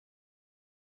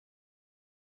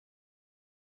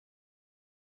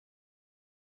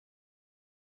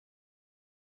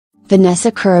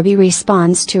Vanessa Kirby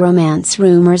responds to romance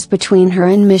rumors between her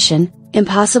and Mission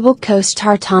Impossible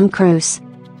co-star Tom Cruise.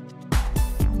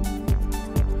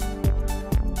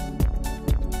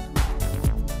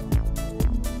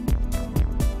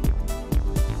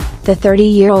 The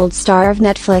 30-year-old star of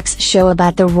Netflix show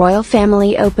about the royal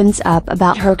family opens up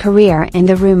about her career and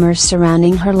the rumors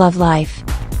surrounding her love life.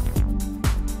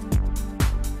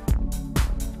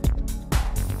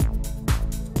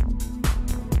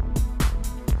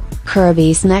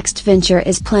 Kirby's next venture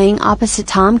is playing opposite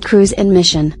Tom Cruise in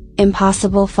Mission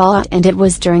Impossible Fallout, and it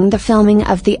was during the filming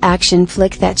of the action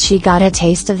flick that she got a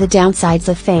taste of the downsides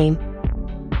of fame.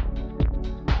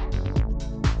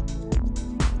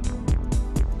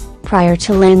 Prior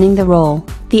to landing the role,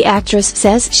 the actress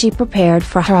says she prepared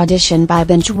for her audition by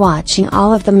binge-watching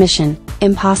all of the Mission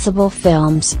Impossible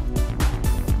films.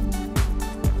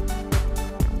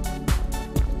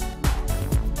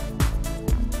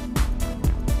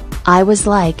 "I was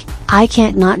like, I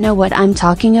can't not know what I'm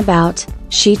talking about,"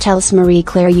 she tells Marie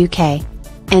Claire UK.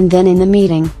 "And then in the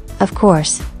meeting, of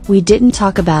course, we didn't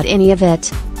talk about any of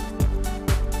it.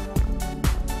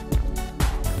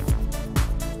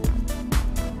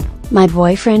 My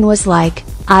boyfriend was like,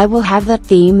 I will have that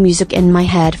theme music in my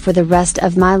head for the rest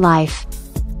of my life."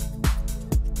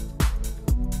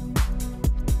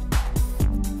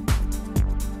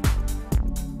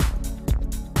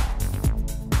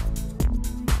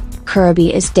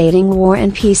 Kirby is dating War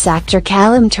and Peace actor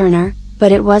Callum Turner,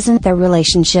 but it wasn't their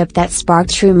relationship that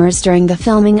sparked rumors during the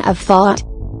filming of Fallout.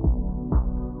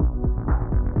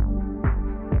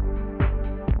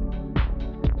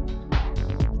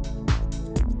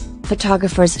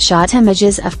 Photographers shot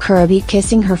images of Kirby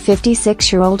kissing her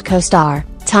 56-year-old co-star,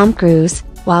 Tom Cruise,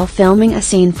 while filming a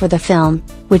scene for the film,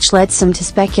 which led some to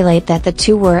speculate that the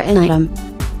two were an item.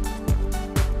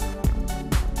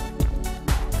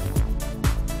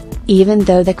 Even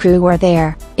though the crew were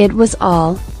there, it was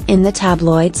all in the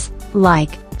tabloids,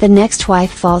 like, "The next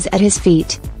wife falls at his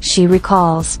feet," she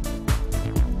recalls.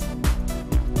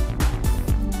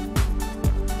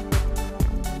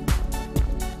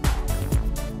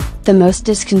 "The most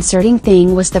disconcerting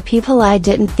thing was the people I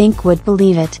didn't think would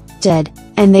believe it, did,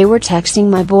 and they were texting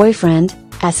my boyfriend,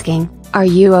 asking,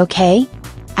 'Are you okay?'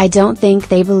 I don't think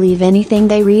they believe anything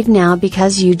they read now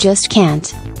because you just can't.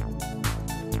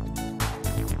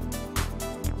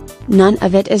 None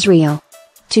of it is real.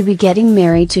 To be getting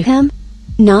married to him?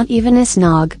 Not even a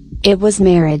snog, it was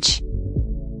marriage."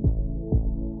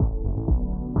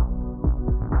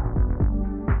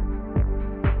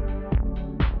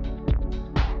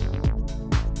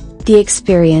 The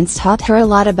experience taught her a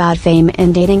lot about fame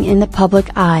and dating in the public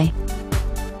eye.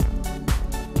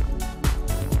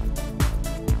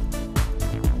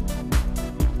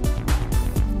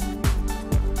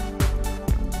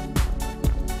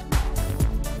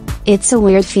 "It's a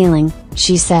weird feeling,"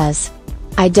 she says.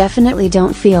 "I definitely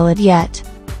don't feel it yet.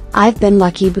 I've been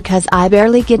lucky because I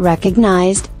barely get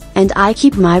recognized, and I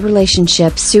keep my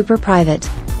relationships super private."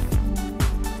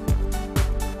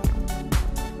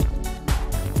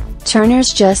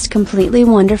 "Turner's just completely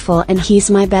wonderful and he's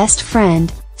my best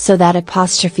friend, so that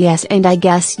apostrophe s, and I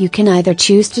guess you can either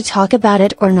choose to talk about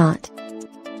it or not.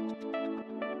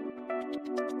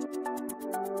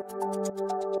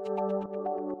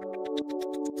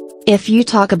 If you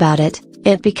talk about it,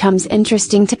 it becomes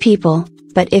interesting to people,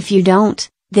 but if you don't,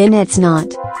 then it's not."